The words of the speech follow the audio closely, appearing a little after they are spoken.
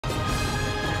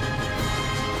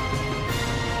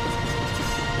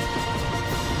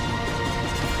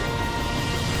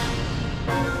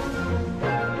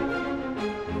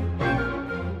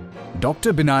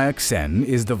Dr. Binayak Sen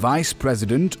is the Vice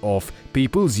President of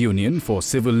People's Union for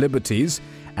Civil Liberties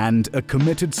and a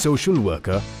committed social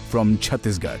worker from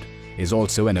Chhattisgarh. He is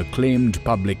also an acclaimed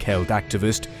public health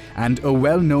activist and a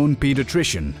well-known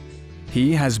pediatrician.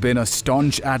 He has been a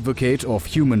staunch advocate of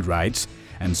human rights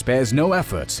and spares no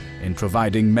efforts in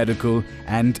providing medical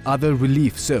and other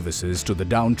relief services to the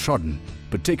downtrodden,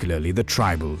 particularly the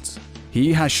tribals.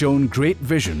 He has shown great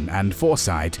vision and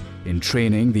foresight in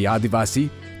training the Adivasi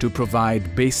to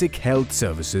provide basic health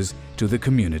services to the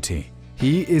community.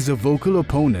 He is a vocal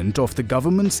opponent of the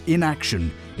government's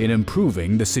inaction in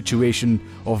improving the situation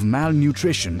of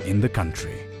malnutrition in the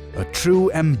country. A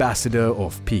true ambassador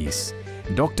of peace,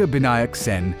 Dr. Binayak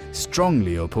Sen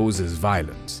strongly opposes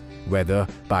violence, whether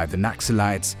by the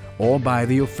Naxalites or by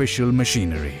the official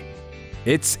machinery.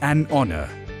 It's an honor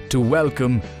to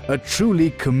welcome a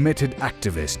truly committed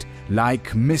activist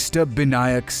like Mr.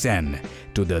 Binayak Sen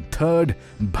to the 3rd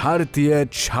Bharatiya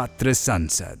Chhatra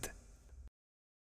Sansad.